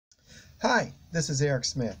Hi, this is Eric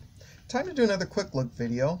Smith. Time to do another quick look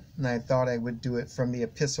video, and I thought I would do it from the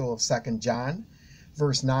epistle of 2 John,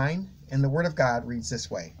 verse 9, and the word of God reads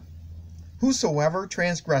this way. Whosoever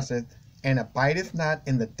transgresseth and abideth not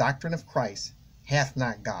in the doctrine of Christ hath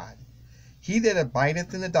not God. He that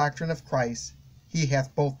abideth in the doctrine of Christ, he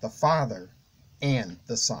hath both the Father and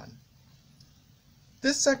the Son.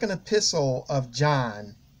 This second epistle of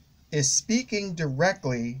John is speaking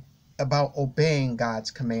directly about obeying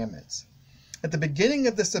God's commandments. At the beginning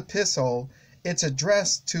of this epistle, it's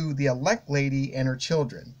addressed to the elect lady and her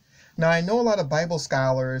children. Now, I know a lot of Bible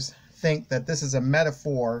scholars think that this is a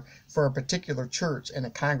metaphor for a particular church and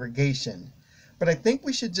a congregation, but I think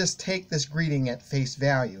we should just take this greeting at face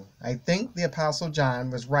value. I think the Apostle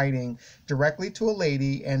John was writing directly to a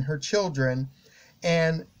lady and her children,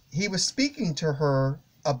 and he was speaking to her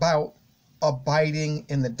about abiding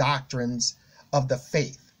in the doctrines of the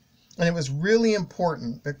faith. And it was really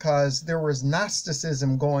important because there was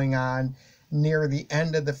Gnosticism going on near the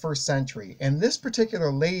end of the first century. And this particular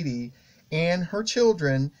lady and her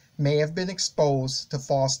children may have been exposed to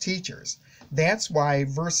false teachers. That's why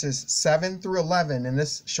verses 7 through 11 in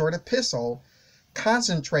this short epistle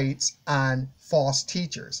concentrates on false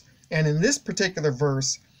teachers. And in this particular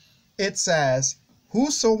verse, it says,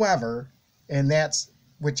 whosoever, and that's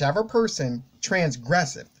whichever person,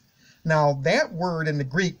 transgresseth. Now, that word in the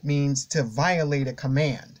Greek means to violate a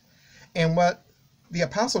command. And what the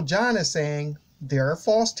Apostle John is saying, there are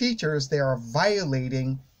false teachers, they are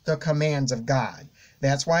violating the commands of God.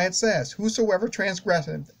 That's why it says, whosoever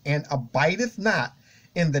transgresseth and abideth not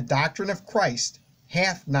in the doctrine of Christ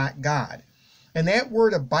hath not God. And that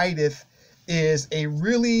word abideth is a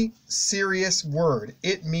really serious word.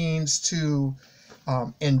 It means to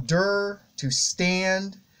endure, to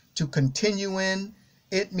stand, to continue in.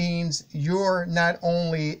 It means you're not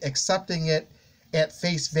only accepting it at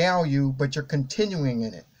face value, but you're continuing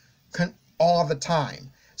in it all the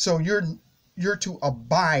time. So you're to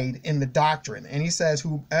abide in the doctrine. And he says,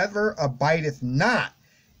 whoever abideth not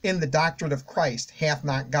in the doctrine of Christ hath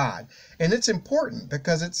not God. And it's important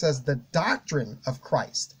because it says the doctrine of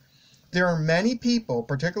Christ. There are many people,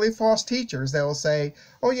 particularly false teachers, that will say,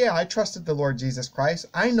 oh yeah, I trusted the Lord Jesus Christ.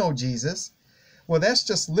 I know Jesus. Well, that's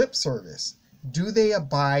just lip service. Do they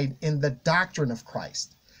abide in the doctrine of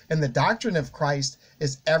Christ? And the doctrine of Christ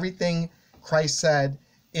is everything Christ said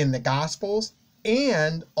in the Gospels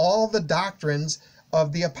and all the doctrines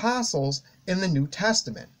of the apostles in the New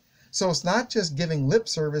Testament. So it's not just giving lip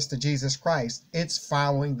service to Jesus Christ, it's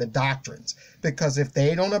following the doctrines. Because if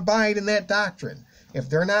they don't abide in that doctrine, if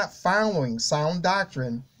they're not following sound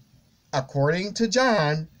doctrine, according to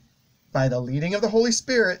John, by the leading of the Holy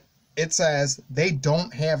Spirit, it says they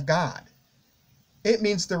don't have God. It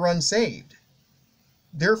means they're unsaved.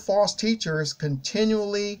 They're false teachers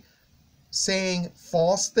continually saying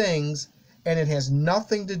false things, and it has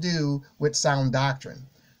nothing to do with sound doctrine.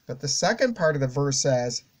 But the second part of the verse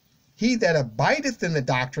says, he that abideth in the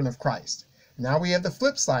doctrine of Christ. Now we have the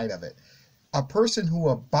flip side of it. A person who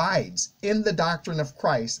abides in the doctrine of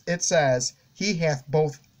Christ, it says, he hath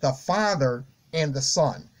both the Father and the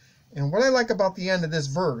Son. And what I like about the end of this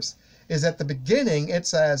verse is at the beginning it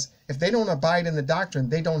says, if they don't abide in the doctrine,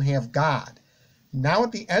 they don't have God. Now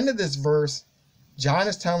at the end of this verse, John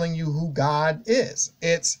is telling you who God is.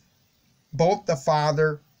 It's both the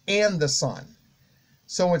Father and the Son.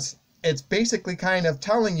 So it's basically kind of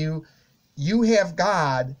telling you, you have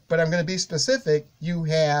God, but I'm going to be specific, you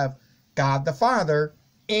have God the Father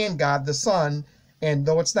and God the Son, and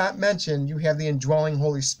though it's not mentioned, you have the indwelling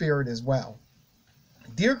Holy Spirit as well.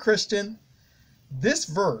 Dear Christian, this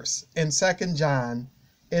verse in 2 John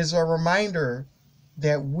is a reminder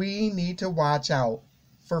that we need to watch out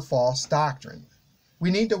for false doctrine.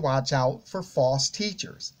 We need to watch out for false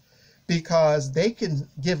teachers because they can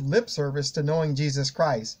give lip service to knowing Jesus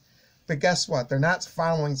Christ, but guess what? They're not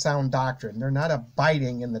following sound doctrine. They're not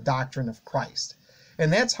abiding in the doctrine of Christ.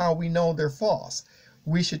 And that's how we know they're false.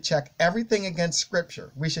 We should check everything against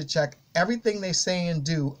Scripture. We should check everything they say and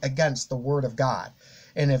do against the Word of God.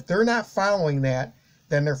 And if they're not following that,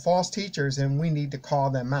 then they're false teachers and we need to call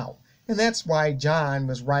them out. And that's why John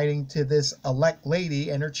was writing to this elect lady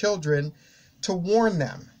and her children to warn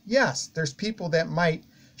them. Yes, there's people that might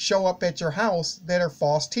show up at your house that are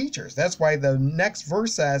false teachers. That's why the next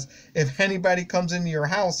verse says, if anybody comes into your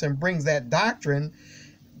house and brings that doctrine,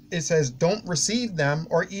 it says, don't receive them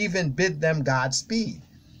or even bid them Godspeed.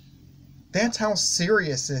 That's how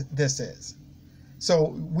serious this is. So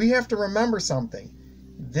we have to remember something.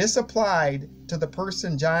 This applied to the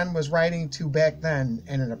person John was writing to back then,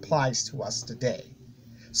 and it applies to us today.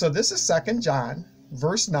 So this is 2 John,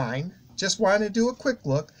 verse 9. Just wanted to do a quick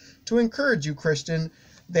look to encourage you, Christian,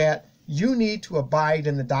 that you need to abide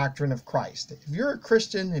in the doctrine of Christ. If you're a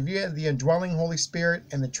Christian, if you have the indwelling Holy Spirit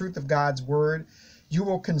and the truth of God's Word, you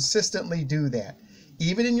will consistently do that.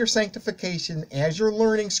 Even in your sanctification, as you're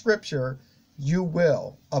learning Scripture, you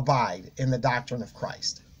will abide in the doctrine of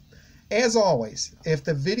Christ. As always, if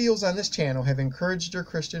the videos on this channel have encouraged your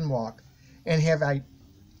Christian walk and have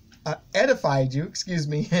edified you,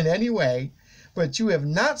 in any way, but you have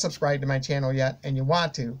not subscribed to my channel yet and you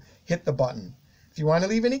want to, hit the button. If you want to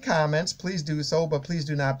leave any comments, please do so, but please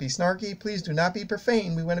do not be snarky. Please do not be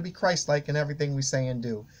profane. We want to be Christ-like in everything we say and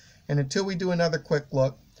do. And until we do another quick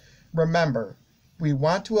look, remember, we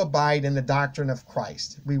want to abide in the doctrine of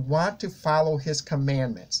Christ. We want to follow his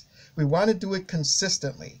commandments. We want to do it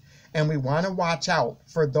consistently. And we want to watch out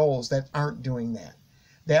for those that aren't doing that.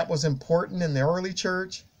 That was important in the early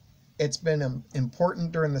church. It's been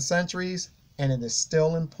important during the centuries, and it is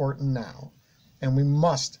still important now. And we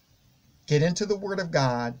must get into the Word of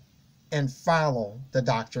God and follow the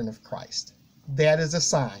doctrine of Christ. That is a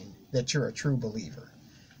sign that you're a true believer.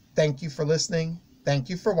 Thank you for listening. Thank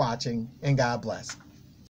you for watching, and God bless.